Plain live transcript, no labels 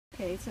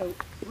Okay, so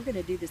we're going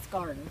to do this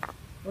garden.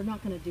 We're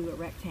not going to do it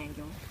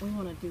rectangle. We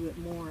want to do it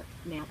more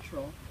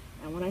natural.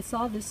 And when I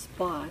saw this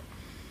spot,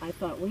 I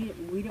thought we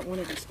don't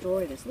want to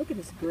destroy this. Look at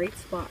this great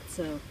spot.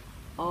 So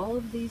all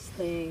of these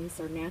things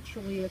are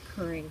naturally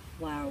occurring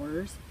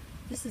flowers.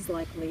 This is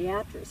like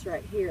liatris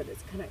right here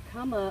that's going to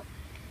come up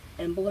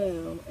and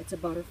bloom. It's a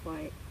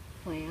butterfly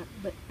plant,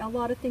 but a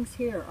lot of things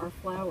here are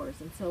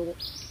flowers, and so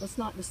let's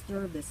not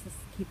disturb this. Let's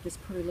keep this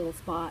pretty little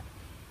spot,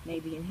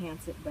 maybe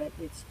enhance it, but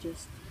it's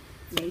just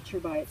nature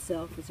by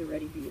itself is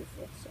already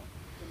beautiful. So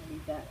I'm going to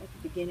leave that at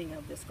the beginning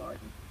of this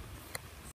garden.